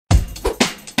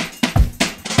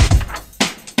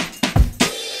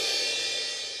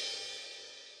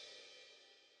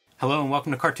Hello and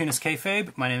welcome to Cartoonist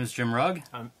Kayfabe. My name is Jim Rugg.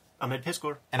 I'm Ed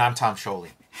Piscor. And I'm Tom Scholey.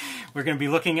 We're going to be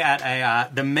looking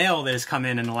at the mail that has come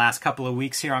in the last couple of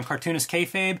weeks here on Cartoonist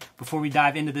Kayfabe. Before we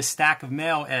dive into this stack of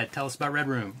mail, Ed, tell us about Red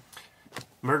Room.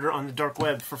 Murder on the Dark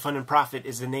Web for Fun and Profit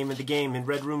is the name of the game in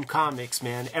Red Room Comics,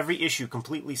 man. Every issue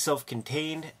completely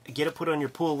self-contained. Get it put on your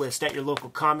pull list at your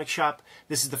local comic shop.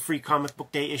 This is the free comic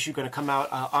book day issue going to come out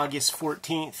August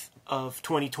 14th of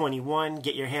 2021.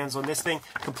 Get your hands on this thing.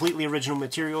 Completely original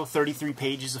material, 33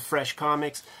 pages of fresh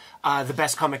comics. The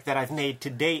best comic that I've made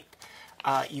to date.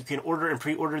 You can order and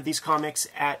pre-order these comics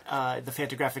at the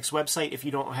Fantagraphics website if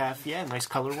you don't have, nice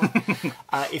color one.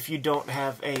 If you don't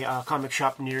have a comic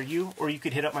shop near you, or you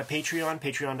could hit up my Patreon,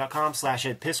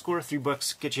 patreon.com/Ed Piscor.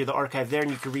 $3 get you the archive there,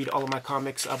 and you can read all of my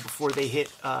comics before they hit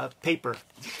paper.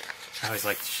 I always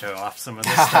like to show off some of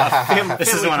this stuff.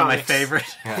 This is one of my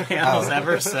favorite panels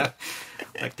ever, so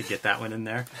I'd like to get that one in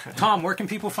there. Tom, where can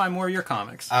people find more of your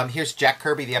comics? Here's Jack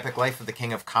Kirby, The Epic Life of the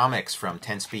King of Comics from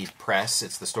 10-Speed Press.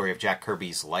 It's the story of Jack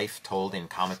Kirby's life told in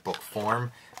comic book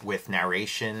form with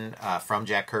narration from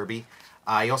Jack Kirby.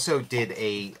 I also did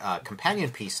a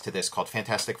companion piece to this called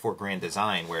Fantastic Four Grand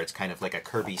Design, where it's kind of like a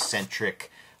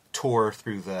Kirby-centric tour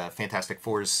through the Fantastic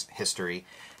Four's history.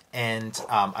 And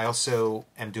I also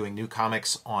am doing new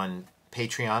comics on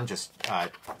Patreon. Just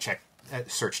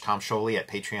search Tom Scholey at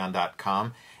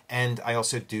patreon.com. And I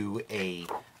also do a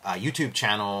YouTube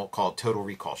channel called Total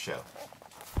Recall Show.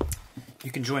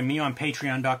 You can join me on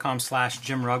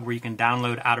patreon.com/Jim Rugg, where you can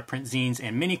download out-of-print zines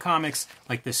and mini comics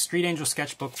like this Street Angel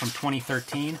sketchbook from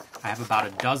 2013. I have about a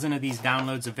dozen of these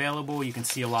downloads available. You can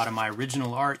see a lot of my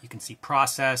original art. You can see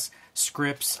process,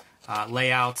 scripts,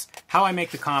 layouts, how I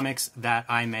make the comics that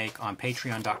I make on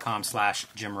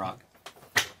patreon.com/Jim Rugg.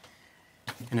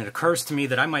 And it occurs to me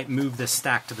that I might move this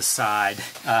stack to the side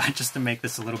just to make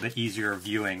this a little bit easier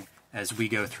viewing as we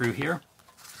go through here.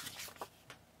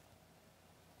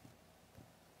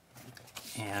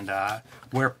 And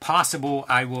where possible,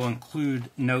 I will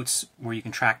include notes where you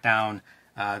can track down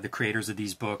the creators of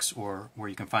these books or where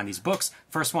you can find these books.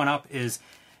 First one up is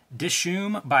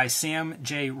Dishoom by Sam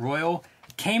J. Royal.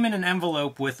 Came in an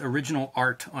envelope with original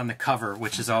art on the cover,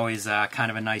 which is always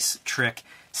kind of a nice trick.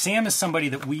 Sam is somebody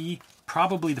that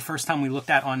probably the first time we looked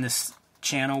at on this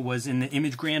channel was in the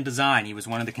Image Grand Design. He was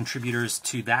one of the contributors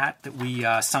to that we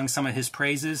sung some of his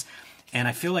praises. And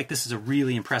I feel like this is a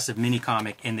really impressive mini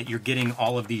comic in that you're getting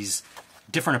all of these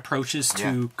different approaches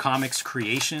to comics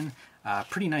creation.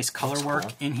 Pretty nice color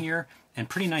work in here and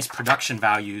pretty nice production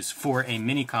values for a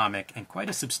mini comic and quite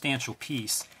a substantial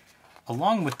piece,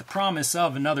 along with the promise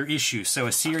of another issue. So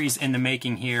a series in the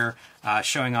making here,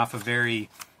 showing off a very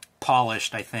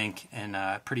polished, I think, and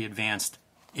pretty advanced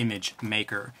image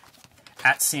maker.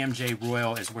 At Sam J.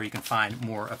 Royal is where you can find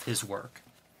more of his work.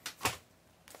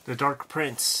 The Dark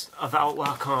Prince of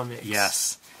Outlaw Comics.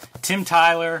 Yes. Tim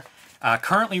Tyler,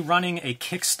 currently running a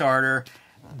Kickstarter,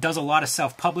 does a lot of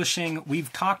self-publishing.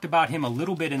 We've talked about him a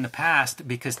little bit in the past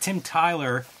because Tim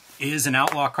Tyler is an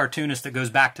outlaw cartoonist that goes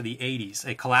back to the 80s.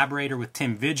 A collaborator with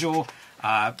Tim Vigil,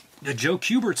 the Joe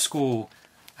Kubert School.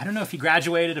 I don't know if he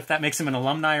graduated, if that makes him an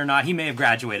alumni or not. He may have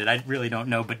graduated. I really don't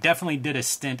know, but definitely did a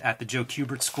stint at the Joe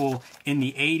Kubert School in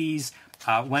the 80s.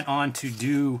 Went on to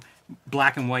do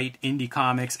black and white indie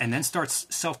comics and then starts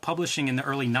self-publishing in the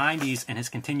early 90s and has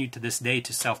continued to this day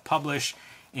to self-publish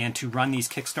and to run these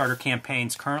Kickstarter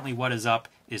campaigns. Currently what is up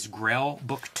is Grail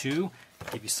Book 2.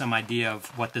 Give you some idea of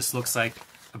what this looks like.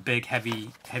 A big,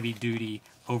 heavy-duty,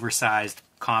 oversized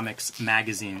comics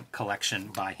magazine collection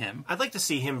by him. I'd like to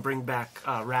see him bring back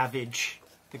Ravage,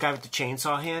 the guy with the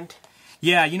chainsaw hand.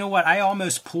 Yeah, you know what? I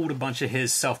almost pulled a bunch of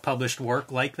his self-published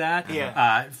work like that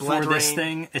for this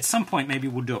thing. At some point, maybe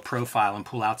we'll do a profile and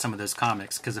pull out some of those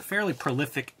comics, because a fairly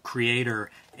prolific creator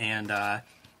and, an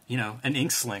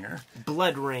ink slinger.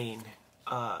 Blood Rain,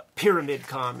 Pyramid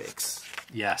Comics.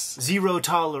 Yes. Zero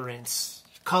Tolerance,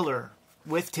 Color,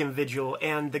 with Tim Vigil,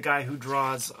 and the guy who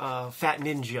draws Fat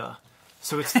Ninja.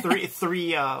 So it's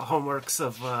three homeworks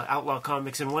of Outlaw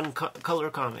Comics and one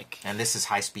color comic. And this is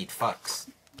High Speed Fucks.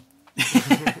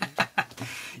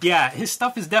 Yeah, his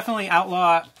stuff is definitely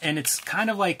outlaw, and it's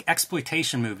kind of like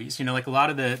exploitation movies. You know, like a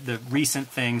lot of the recent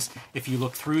things, if you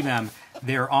look through them,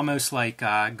 they're almost like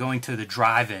going to the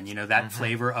drive-in, that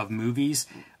flavor of movies,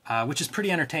 which is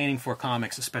pretty entertaining for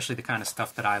comics, especially the kind of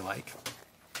stuff that I like.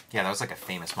 Yeah, that was like a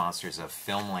Famous Monsters of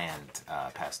Filmland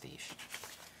pastiche.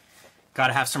 Got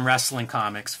to have some wrestling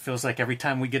comics. Feels like every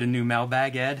time we get a new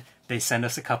mailbag, Ed, they send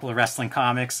us a couple of wrestling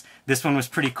comics. This one was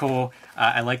pretty cool.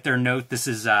 I like their note. This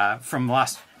is from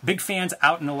big fans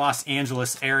out in the Los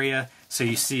Angeles area. So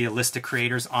you see a list of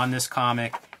creators on this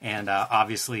comic, and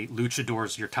obviously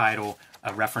Luchador's your title.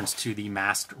 a reference to the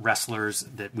masked wrestlers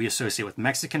that we associate with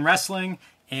Mexican wrestling,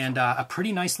 and a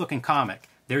pretty nice looking comic.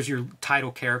 There's your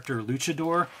title character,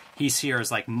 Luchador. He's here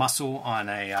as like muscle on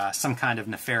a some kind of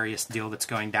nefarious deal that's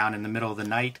going down in the middle of the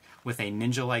night with a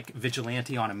ninja-like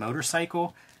vigilante on a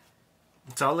motorcycle.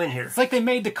 It's all in here. It's like they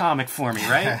made the comic for me,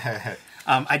 right?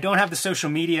 I don't have the social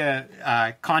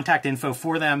media contact info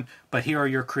for them, but here are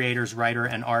your creators, writer,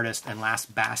 and artist, and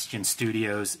Last Bastion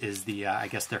Studios is the, I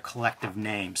guess, their collective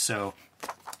name. So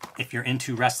if you're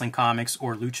into wrestling comics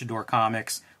or luchador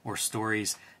comics or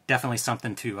stories, definitely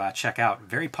something to check out.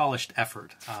 Very polished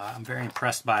effort. I'm very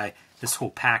impressed by this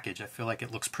whole package. I feel like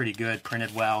it looks pretty good,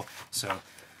 printed well, so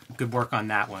good work on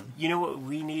that one. You know what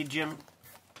we need, Jim?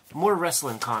 More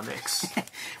wrestling comics.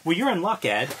 Well, you're in luck,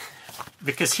 Ed,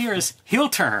 because here is Heel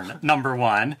Turn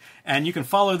 #1, and you can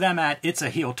follow them at It's a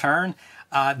Heel Turn.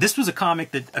 This was a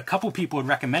comic that a couple people had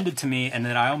recommended to me and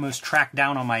that I almost tracked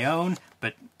down on my own,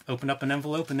 but opened up an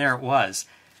envelope and there it was.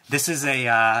 This is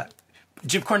a...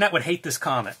 Jim Cornette would hate this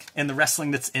comic and the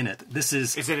wrestling that's in it. This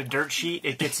is... Is it a dirt sheet?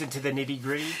 It gets into the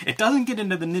nitty-gritty? It doesn't get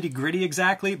into the nitty-gritty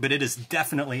exactly, but it is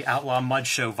definitely outlaw mud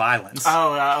show violence.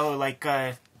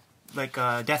 Like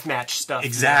deathmatch stuff.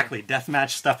 Exactly, deathmatch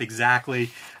stuff,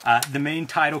 exactly. The main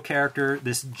title character,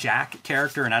 this Jack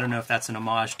character, and I don't know if that's an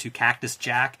homage to Cactus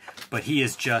Jack, but he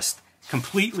is just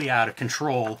completely out of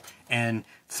control and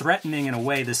threatening in a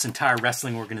way this entire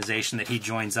wrestling organization that he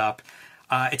joins up.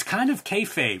 It's kind of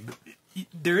kayfabe.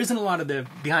 There isn't a lot of the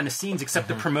behind the scenes except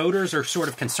the promoters are sort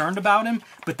of concerned about him,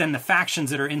 but then the factions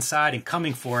that are inside and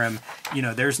coming for him, you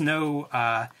know, there's no...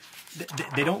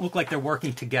 they don't look like they're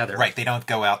working together. Right, they don't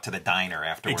go out to the diner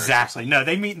afterwards. Exactly. No,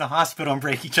 they meet in the hospital and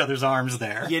break each other's arms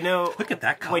there. You know... Look at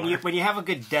that color. When you have a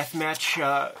good death match,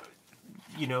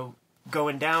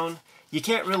 going down, you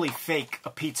can't really fake a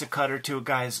pizza cutter to a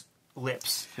guy's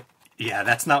lips. Yeah,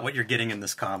 that's not what you're getting in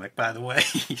this comic, by the way.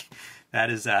 That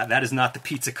is not the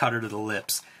pizza cutter to the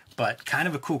lips, but kind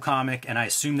of a cool comic, and I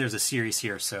assume there's a series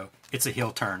here, so it's a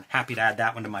Heel Turn. Happy to add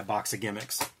that one to my box of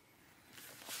gimmicks.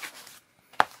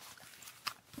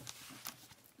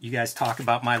 You guys talk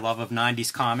about my love of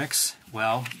 90s comics.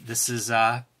 Well, this is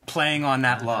playing on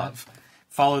that love.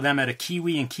 Follow them at a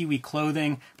Kiwi and Kiwi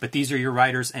Clothing, but these are your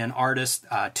writers and artists.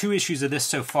 2 issues of this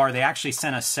so far. They actually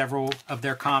sent us several of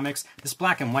their comics. This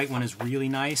black and white one is really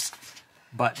nice,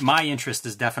 but my interest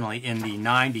is definitely in the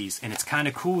 90s, and it's kind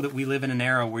of cool that we live in an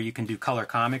era where you can do color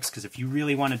comics, because if you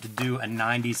really wanted to do a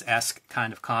 90s-esque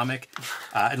kind of comic,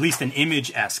 at least an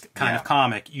Image-esque kind of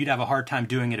comic, you'd have a hard time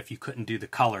doing it if you couldn't do the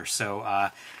color. So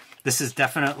this is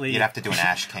definitely... You'd have to do an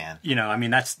ash can. You know, I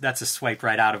mean, that's a swipe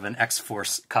right out of an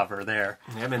X-Force cover there.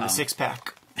 Yeah, I'm in the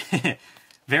 6-pack.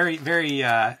 Very, very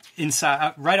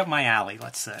inside, right up my alley,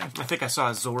 let's say. I think I saw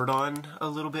a Zordon a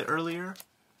little bit earlier.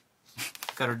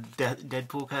 Got a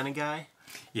Deadpool kind of guy.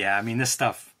 Yeah, I mean, this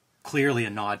stuff, clearly a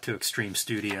nod to Extreme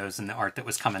Studios and the art that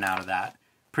was coming out of that.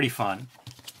 Pretty fun.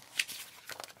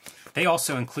 They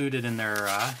also included in their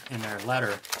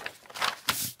letter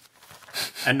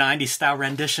a 90s style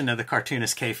rendition of the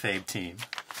Cartoonist Kayfabe team.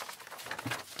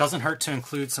 Doesn't hurt to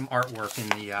include some artwork in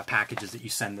the packages that you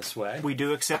send this way. We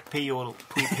do accept payola.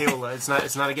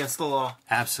 It's not against the law.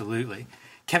 Absolutely.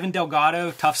 Kevin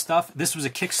Delgado, Tough Stuff. This was a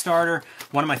Kickstarter.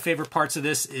 One of my favorite parts of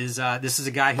this is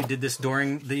a guy who did this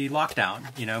during the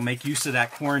lockdown. You know, make use of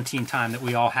that quarantine time that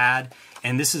we all had.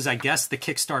 And this is, I guess, the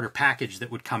Kickstarter package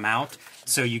that would come out.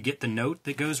 So you get the note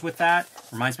that goes with that.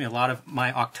 Reminds me a lot of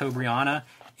my Octobriana.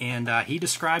 And he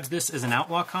describes this as an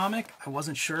outlaw comic. I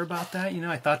wasn't sure about that. You know,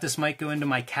 I thought this might go into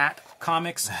my Cat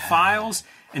Comics files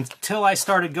until I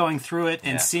started going through it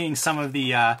and seeing some of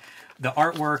the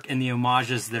artwork and the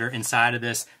homages that are inside of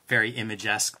this. Very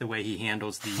Image-esque, the way he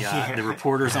handles the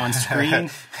reporters on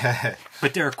screen.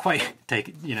 But they're quite,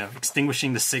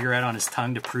 extinguishing the cigarette on his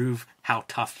tongue to prove how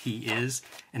tough he is.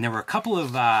 And there were a couple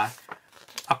of, I'll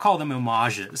call them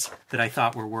homages, that I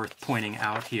thought were worth pointing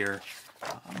out here.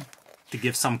 To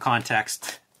give some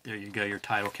context, there you go, your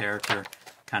title character,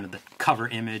 kind of the cover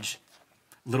image,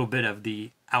 a little bit of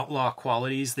the outlaw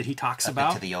qualities that he talks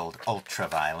about. A bit to the old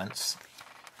ultra-violence.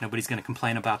 Nobody's going to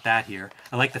complain about that here.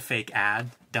 I like the fake ad,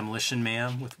 Demolition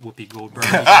Man with Whoopi Goldberg.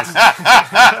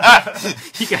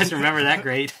 You guys remember that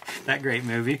great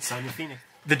movie? Simon Phoenix.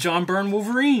 The John Byrne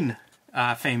Wolverine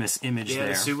famous image there.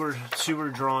 Yeah, sewer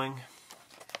drawing.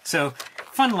 So,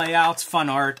 fun layouts, fun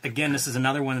art. Again, this is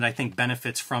another one that I think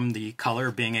benefits from the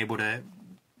color. Being able to,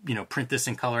 print this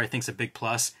in color, I think is a big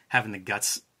plus. Having the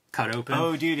guts cut open.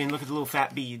 Oh, dude, and look at the little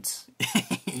fat beads.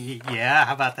 Yeah,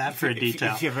 how about that for a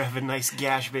detail? If you ever have a nice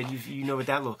gash bed, you know what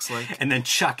that looks like. And then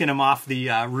chucking him off the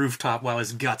rooftop while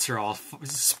his guts are all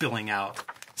spilling out.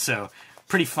 So,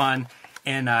 pretty fun.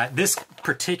 And this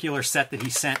particular set that he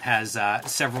sent has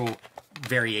several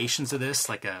variations of this,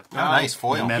 like a nice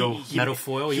foil, metal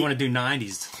foil. You want to do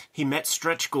 90s. He met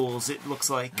stretch goals, it looks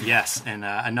like. Yes, and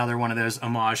another one of those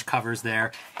homage covers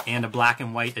there, and a black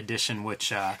and white edition,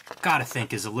 which gotta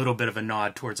think is a little bit of a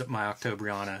nod towards my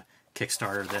Octobriana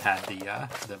Kickstarter that had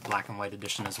the black and white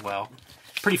edition as well.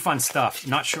 Pretty fun stuff.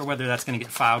 Not sure whether that's going to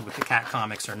get filed with the Cat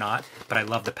Comics or not, but I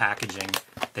love the packaging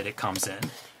that it comes in.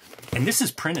 And this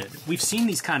is printed. We've seen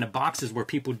these kind of boxes where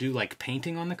people do like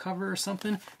painting on the cover or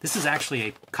something. This is actually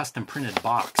a custom printed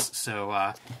box. So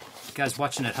you guys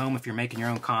watching at home, if you're making your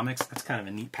own comics, that's kind of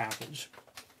a neat package.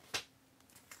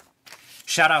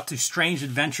 Shout out to Strange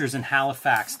Adventures in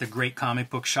Halifax, the great comic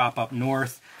book shop up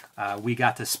north. We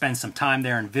got to spend some time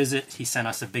there and visit. He sent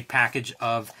us a big package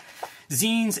of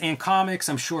zines and comics.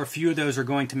 I'm sure a few of those are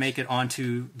going to make it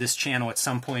onto this channel at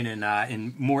some point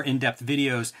in more in-depth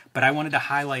videos, but I wanted to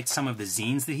highlight some of the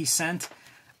zines that he sent.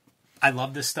 I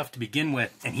love this stuff to begin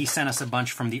with, and he sent us a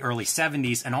bunch from the early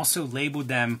 70s and also labeled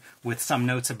them with some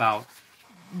notes about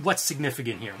what's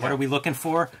significant here. What are we looking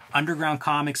for? Underground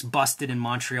Comics busted in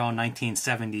Montreal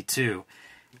 1972.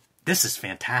 This is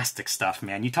fantastic stuff,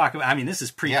 man. You talk about, I mean, this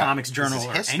is pre-Comics Journal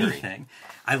or anything.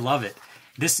 I love it.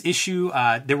 This issue,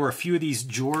 there were a few of these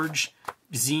George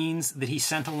zines that he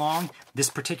sent along. This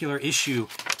particular issue,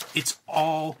 it's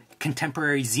all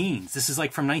contemporary zines. This is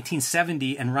like from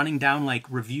 1970 and running down like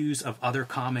reviews of other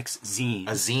comics zines.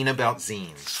 A zine about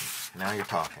zines. Now you're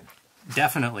talking.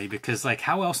 Definitely, because like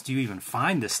how else do you even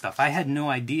find this stuff? I had no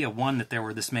idea, one, that there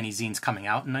were this many zines coming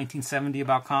out in 1970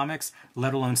 about comics,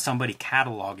 let alone somebody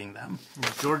cataloging them.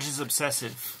 George is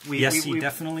obsessive. He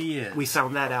definitely is. We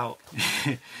found that out.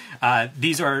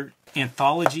 These are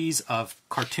anthologies of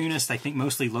cartoonists, I think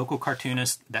mostly local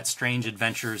cartoonists, that Strange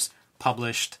Adventures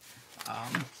published.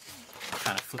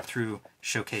 Kind of flip through,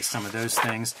 showcase some of those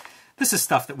things. This is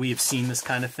stuff that we have seen this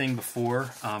kind of thing before.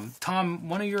 Tom,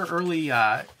 one of your early...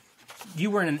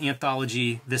 you were in an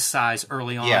anthology this size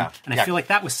early on, and I feel like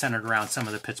that was centered around some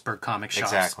of the Pittsburgh comic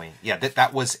shops. Exactly. Yeah,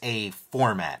 that was a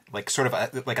format, like sort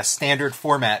of like a standard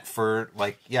format for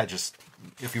like just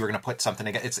if you were going to put something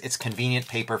together. It's convenient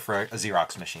paper for a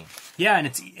Xerox machine. Yeah,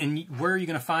 and where are you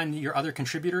going to find your other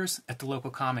contributors? At the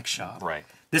local comic shop. Right.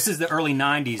 This is the early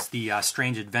 90s, the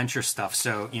Strange Adventure stuff.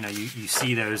 So you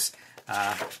see those.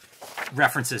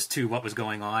 References to what was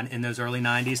going on in those early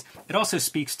 90s. It also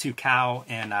speaks to Cow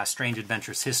and Strange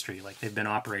Adventures history. Like they've been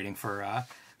operating for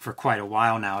quite a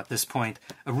while now at this point.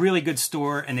 A really good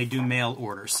store, and they do mail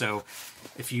orders. So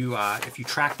if you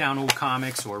track down old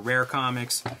comics or rare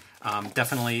comics,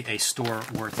 definitely a store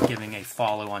worth giving a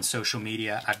follow on social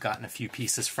media. I've gotten a few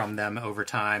pieces from them over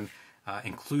time,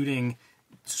 including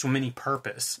So Many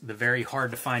Purpose, the very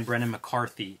hard to find Brendan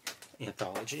McCarthy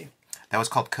anthology. That was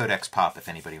called Codex Pop, if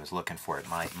anybody was looking for it.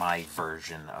 My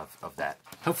version of that.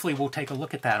 Hopefully we'll take a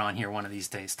look at that on here one of these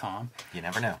days, Tom. You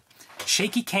never know.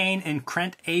 Shaky Kane and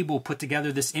Krent Abel put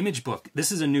together this image book.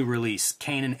 This is a new release.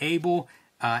 Kane and Abel.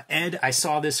 Ed, I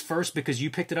saw this first because you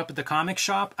picked it up at the comic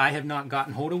shop. I have not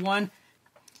gotten hold of one.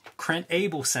 Krent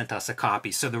Abel sent us a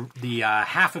copy. So the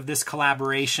half of this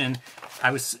collaboration,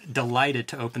 I was delighted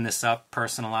to open this up,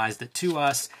 personalized it to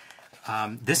us.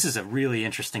 This is a really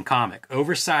interesting comic.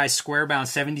 Oversized, square-bound,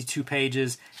 72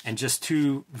 pages, and just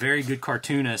two very good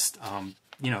cartoonists,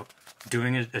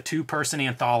 doing a two-person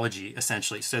anthology,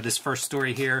 essentially. So this first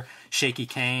story here, Shaky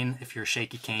Kane. If you're a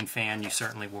Shaky Kane fan, you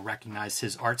certainly will recognize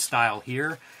his art style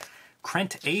here.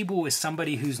 Krent Abel is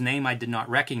somebody whose name I did not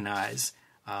recognize.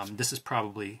 This is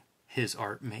probably his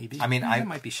art, maybe. I mean, it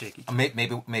might be Shaky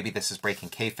Kane. Maybe this is breaking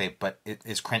kayfabe, but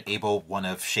is Krent Abel one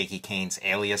of Shaky Kane's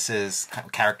aliases,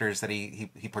 characters that he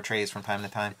portrays from time to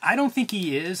time? I don't think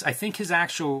he is. I think his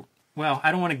actual... Well,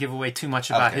 I don't want to give away too much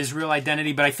about his real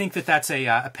identity, but I think that's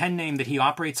a pen name that he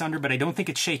operates under, but I don't think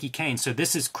it's Shaky Kane. So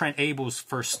this is Krent Abel's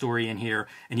first story in here,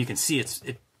 and you can see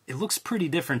it looks pretty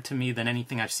different to me than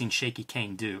anything I've seen Shaky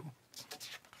Kane do.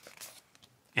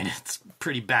 And it's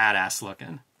pretty badass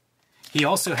looking. He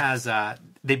also has,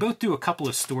 they both do a couple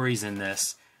of stories in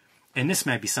this, and this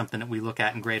might be something that we look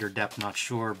at in greater depth, not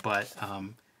sure, but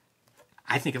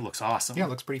I think it looks awesome. Yeah, it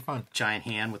looks pretty fun. Giant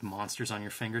hand with monsters on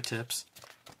your fingertips.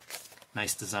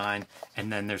 Nice design.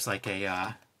 And then there's like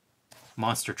a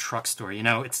monster truck story.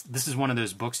 This is one of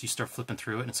those books you start flipping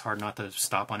through it, and it's hard not to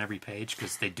stop on every page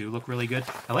because they do look really good.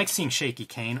 I like seeing Shaky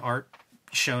Kane art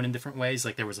shown in different ways.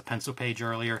 Like there was a pencil page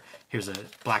earlier. Here's a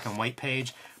black and white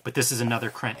page. But this is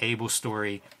another Krent Abel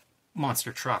story.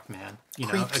 Monster truck, man.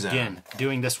 Again,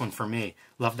 doing this one for me.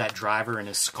 Love that driver and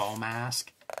his skull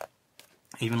mask.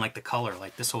 Even like the color.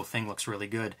 Like this whole thing looks really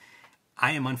good.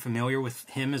 I am unfamiliar with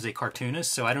him as a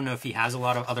cartoonist, so I don't know if he has a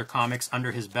lot of other comics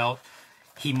under his belt.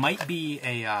 He might be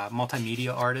a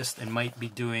multimedia artist and might be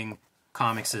doing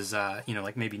comics as,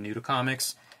 like maybe new to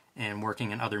comics and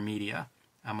working in other media.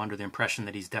 I'm under the impression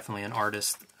that he's definitely an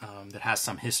artist that has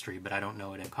some history, but I don't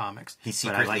know it in comics.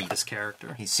 But I like this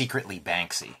character. He's secretly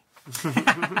Banksy.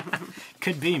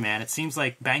 Could be, man. It seems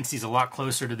like Banksy's a lot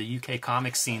closer to the UK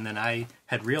comic scene than I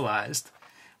had realized.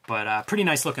 But pretty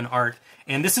nice looking art.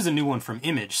 And this is a new one from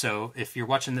Image, so if you're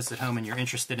watching this at home and you're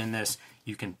interested in this,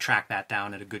 you can track that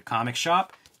down at a good comic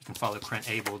shop. You can follow Crent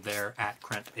Abel there at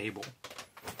Crent Abel.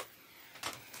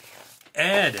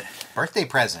 Ed. Birthday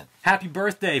present. Happy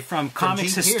birthday from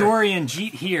comics historian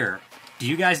Jeet here. Do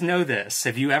you guys know this?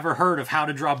 Have you ever heard of How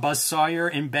to Draw Buzz Sawyer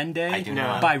in Ben Day? I do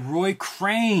not. By Roy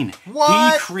Crane.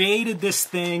 What? He created this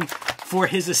thing for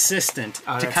his assistant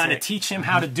to kind of teach him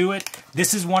how to do it.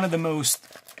 This is one of the most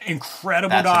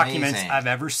incredible documents I've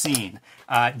ever seen.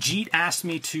 Jeet asked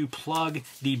me to plug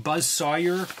the Buzz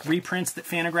Sawyer reprints that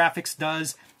Fantagraphics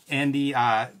does and the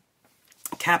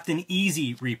Captain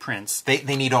Easy reprints. They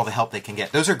need all the help they can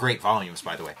get. Those are great volumes,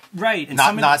 by the way. Right, and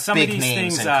not some big of these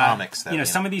names things, in comics. Though,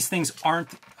 some of these things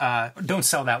don't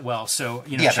sell that well. So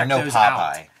yeah, check they're no those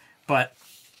Popeye. out. But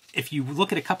if you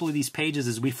look at a couple of these pages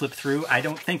as we flip through, I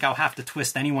don't think I'll have to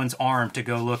twist anyone's arm to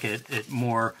go look at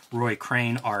more Roy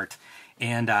Crane art.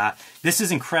 And this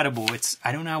is incredible.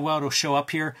 I don't know how well it'll show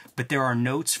up here, but there are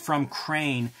notes from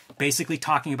Crane basically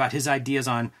talking about his ideas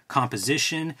on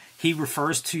composition. He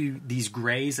refers to these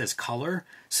grays as color.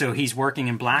 So he's working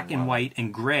in black and white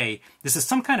and gray. This is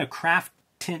some kind of craft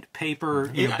tint paper,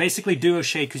 basically duo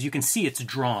shade, because you can see it's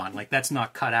drawn. Like, that's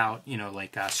not cut out,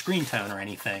 like screen tone or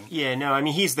anything. Yeah, no, I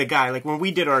mean, he's the guy. Like, when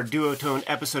we did our duotone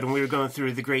episode and we were going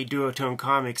through the great duotone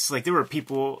comics, like, there were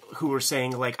people who were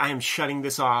saying, like, I am shutting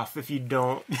this off if you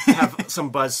don't have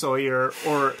some Buzz Sawyer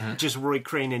or just Roy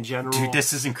Crane in general. Dude,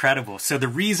 this is incredible. So the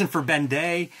reason for Ben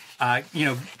Day,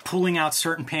 pulling out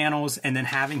certain panels and then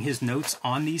having his notes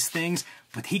on these things,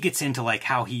 but he gets into like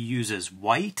how he uses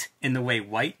white and the way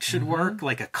white should work,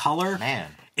 like a color.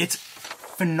 Man, it's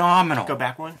phenomenal. Go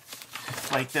back one.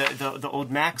 Like the old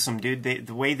maxim, dude.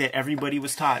 The way that everybody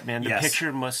was taught, man. The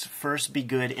picture must first be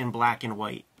good in black and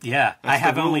white. Yeah, That's I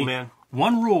have the rule, only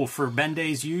one rule for Ben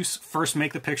Day's use. First,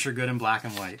 make the picture good in black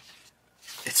and white.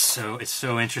 It's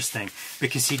so interesting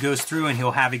because he goes through and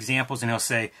he'll have examples and he'll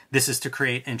say, this is to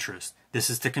create interest. This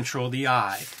is to control the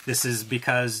eye. This is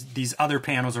because these other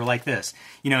panels are like this.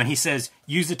 And he says,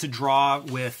 use it to draw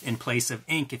with in place of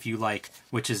ink if you like,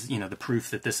 which is, the proof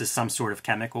that this is some sort of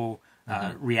chemical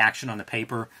reaction on the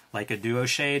paper, like a duo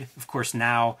shade. Of course,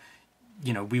 now,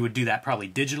 we would do that probably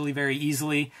digitally very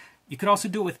easily. You could also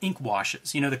do it with ink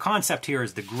washes. The concept here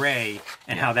is the gray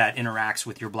and how that interacts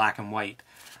with your black and white.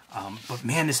 But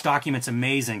man, this document's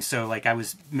amazing. So like I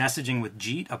was messaging with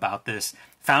Jeet about this,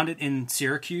 found it in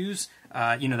Syracuse.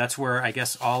 That's where I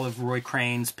guess all of Roy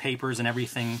Crane's papers and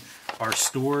everything are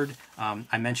stored.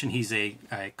 I mentioned he's a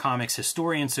comics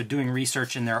historian, so doing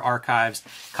research in their archives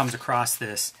comes across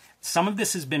this. Some of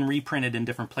this has been reprinted in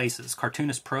different places.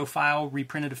 Cartoonist Profile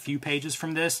reprinted a few pages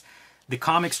from this. The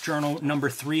Comics Journal number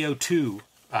 302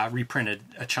 reprinted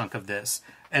a chunk of this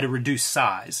at a reduced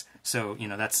size. So,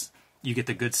 you get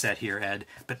the good set here, Ed.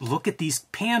 But look at these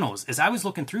panels. As I was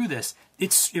looking through this,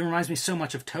 it reminds me so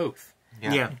much of Toth.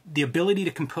 Yeah. The ability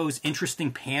to compose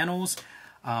interesting panels,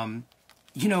 and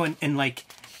like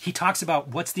he talks about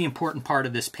what's the important part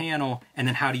of this panel, and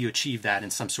then how do you achieve that in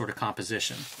some sort of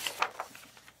composition.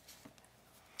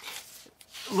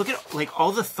 Look at like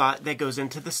all the thought that goes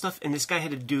into this stuff, and this guy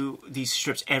had to do these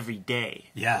strips every day.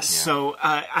 Yes. So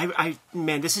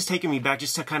man, this is taking me back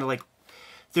just to kind of like.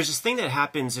 There's this thing that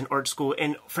happens in art school,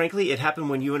 and frankly, it happened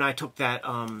when you and I took that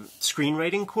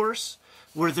screenwriting course,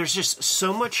 where there's just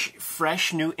so much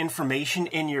fresh, new information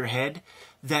in your head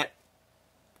that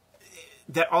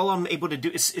all I'm able to do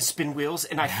is spin wheels,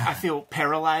 and I feel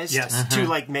paralyzed to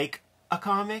like make a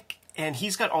comic. And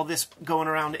he's got all this going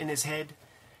around in his head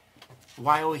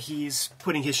while he's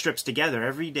putting his strips together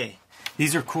every day.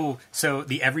 These are cool. So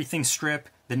the everything strip,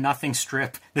 the nothing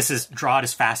strip. This is draw it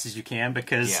as fast as you can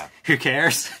because who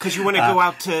cares? Because you want to go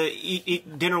out to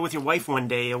eat dinner with your wife one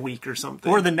day a week or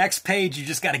something. Or the next page, you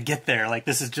just got to get there. Like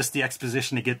this is just the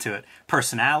exposition to get to it.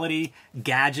 Personality,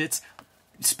 gadgets.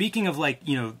 Speaking of like,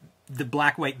 the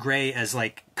black, white, gray as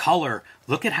like color,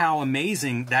 look at how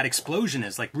amazing that explosion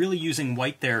is. Like really using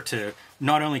white there to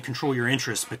not only control your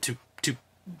interest, but to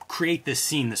create this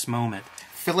scene, this moment.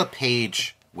 Fill a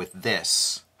page with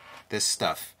this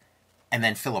stuff, and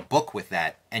then fill a book with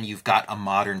that, and you've got a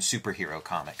modern superhero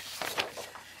comic.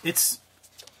 It's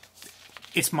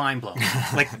mind-blowing.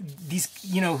 Like, these,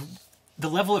 the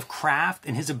level of craft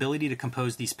and his ability to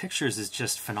compose these pictures is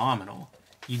just phenomenal.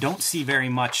 You don't see very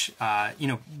much,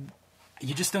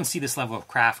 you just don't see this level of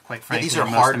craft, quite frankly. These are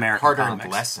in most American hard-earned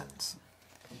comics. lessons.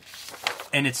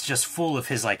 And it's just full of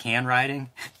his handwriting.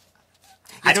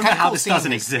 I don't know how this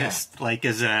doesn't exist,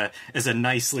 as a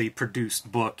nicely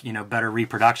produced book, better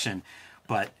reproduction.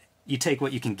 But you take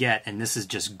what you can get, and this is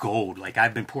just gold.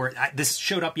 I've been this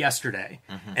showed up yesterday,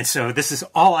 and so this is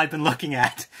all I've been looking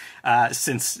at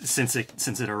since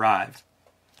it arrived.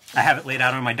 I have it laid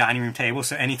out on my dining room table,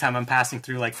 so anytime I'm passing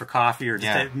through, for coffee or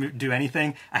just to do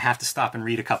anything, I have to stop and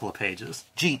read a couple of pages.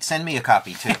 Jeet, send me a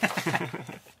copy too.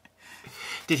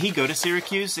 Did he go to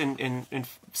Syracuse and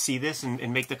see this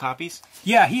and make the copies?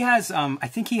 Yeah, he has. I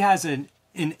think he has an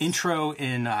intro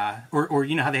in, or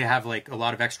you know how they have a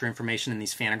lot of extra information in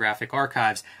these Fantagraphic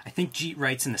archives. I think Jeet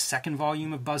writes in the second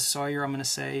volume of Buzz Sawyer. I'm going to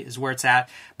say is where it's at,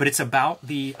 but it's about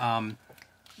the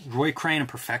Roy Crane, a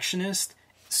perfectionist.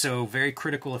 So very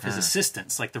critical of his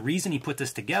assistants. The reason he put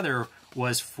this together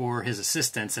was for his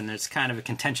assistants, and it's kind of a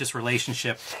contentious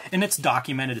relationship. And it's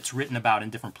documented, it's written about in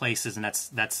different places, and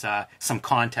that's some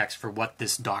context for what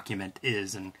this document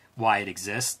is and why it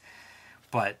exists.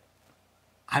 But,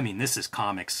 I mean, this is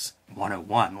Comics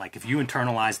 101. If you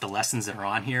internalize the lessons that are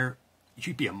on here,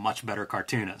 you'd be a much better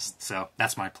cartoonist. So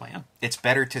that's my plan. It's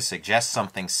better to suggest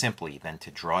something simply than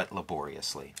to draw it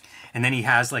laboriously. And then he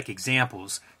has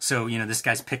examples. So, this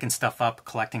guy's picking stuff up,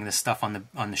 collecting this stuff on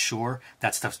the shore.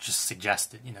 That stuff's just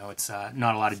suggested. It's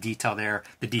not a lot of detail there.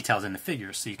 The detail's in the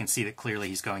figures, so you can see that clearly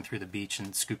he's going through the beach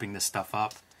and scooping this stuff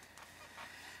up.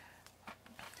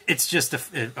 It's just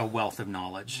a wealth of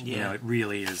knowledge. Yeah. It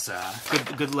really is.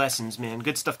 Good lessons, man.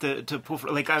 Good stuff to pull for.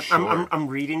 Sure. I'm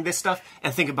reading this stuff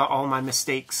and think about all my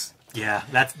mistakes. Yeah,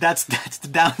 that's the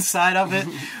downside of it.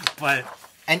 But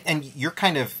and you're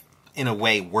kind of, in a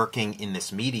way, working in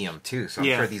this medium too, so I'm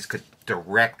sure these could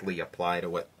directly apply to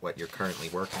what you're currently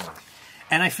working on.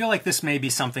 And I feel like this may be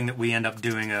something that we end up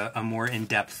doing a more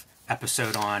in-depth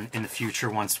episode on in the future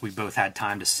once we both had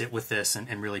time to sit with this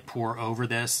and really pore over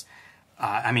this.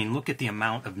 I mean, look at the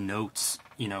amount of notes,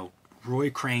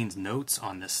 Roy Crane's notes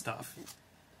on this stuff.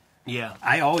 Yeah.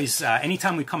 I always,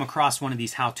 anytime we come across one of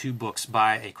these how-to books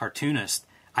by a cartoonist,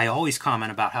 I always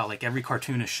comment about how, every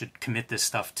cartoonist should commit this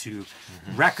stuff to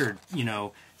record,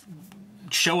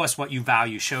 show us what you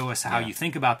value, show us how you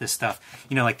think about this stuff.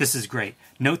 This is great.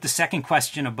 Note the second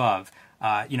question above.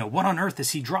 What on earth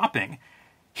is he dropping?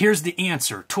 Here's the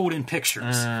answer, told in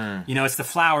pictures. It's the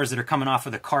flowers that are coming off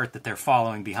of the cart that they're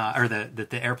following behind, or that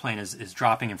the airplane is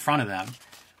dropping in front of them.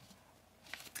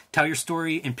 Tell your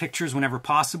story in pictures whenever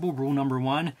possible. Rule number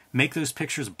 1, make those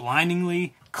pictures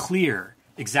blindingly clear.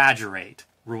 Exaggerate.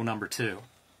 Rule number 2.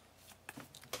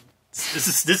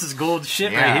 This is gold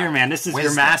shit right here, man. This is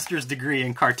your master's degree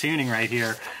in cartooning right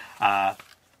here.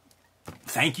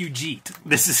 Thank you, Jeet.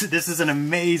 This is an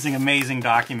amazing, amazing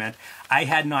document. I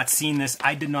had not seen this.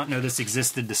 I did not know this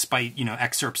existed, despite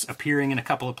excerpts appearing in a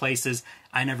couple of places.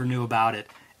 I never knew about it,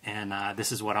 and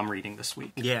this is what I'm reading this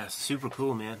week. Yeah, super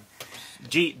cool, man.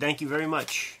 Jeet, thank you very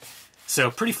much. So,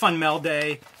 pretty fun mail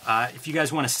day. If you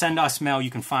guys want to send us mail,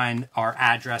 you can find our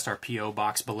address, our P.O.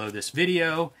 box below this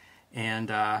video,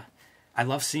 and I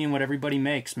love seeing what everybody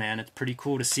makes, man. It's pretty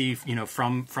cool to see,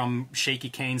 from Shaky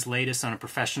Kane's latest on a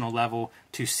professional level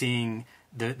to seeing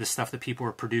the stuff that people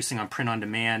are producing on print on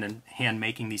demand and hand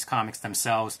making these comics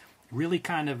themselves. Really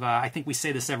kind of, I think we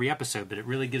say this every episode, but it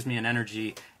really gives me an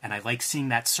energy, and I like seeing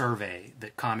that survey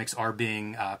that comics are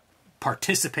being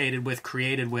participated with,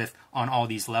 created with on all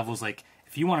these levels.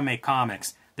 If you want to make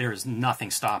comics, there is nothing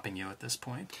stopping you at this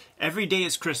point. Every day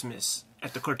is Christmas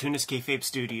at the Cartoonist Kayfabe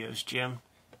Studios, Jim.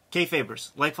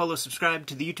 Kayfabers, follow, subscribe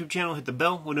to the YouTube channel, hit the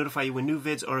bell. We'll notify you when new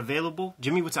vids are available.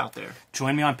 Jimmy, what's out there?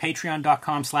 Join me on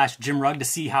patreon.com/JimRugg to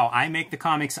see how I make the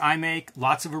comics I make.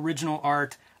 Lots of original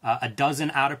art, a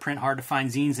dozen out-of-print, hard-to-find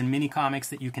zines and mini-comics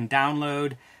that you can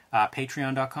download.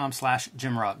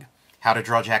 Patreon.com/JimRugg. How to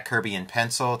draw Jack Kirby in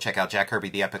pencil. Check out Jack Kirby,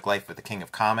 The Epic Life of the King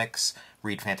of Comics.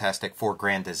 Read Fantastic Four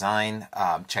Grand Design.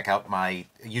 Check out my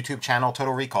YouTube channel,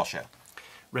 Total Recall Show.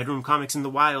 Red Room Comics in the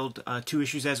Wild, 2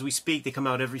 issues as we speak. They come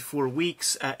out every 4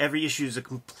 weeks. Every issue is a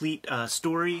complete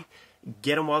story.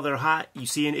 Get them while they're hot. You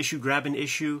see an issue, grab an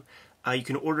issue. You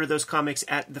can order those comics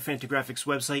at the Fantagraphics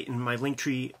website in my link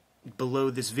tree below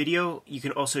this video. You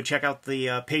can also check out the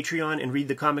Patreon and read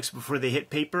the comics before they hit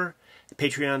paper.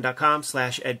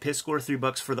 Patreon.com/EdPiscor,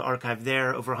 $3 for the archive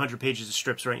there. Over 100 pages of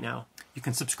strips right now. You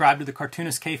can subscribe to the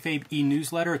Cartoonist Kayfabe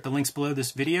e-newsletter at the links below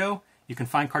this video. You can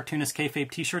find Cartoonist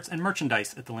Kayfabe t-shirts and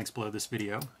merchandise at the links below this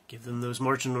video. Give them those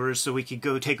marching orders so we could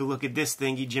go take a look at this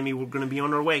thingy. Jimmy, we're going to be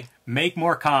on our way. Make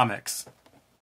more comics.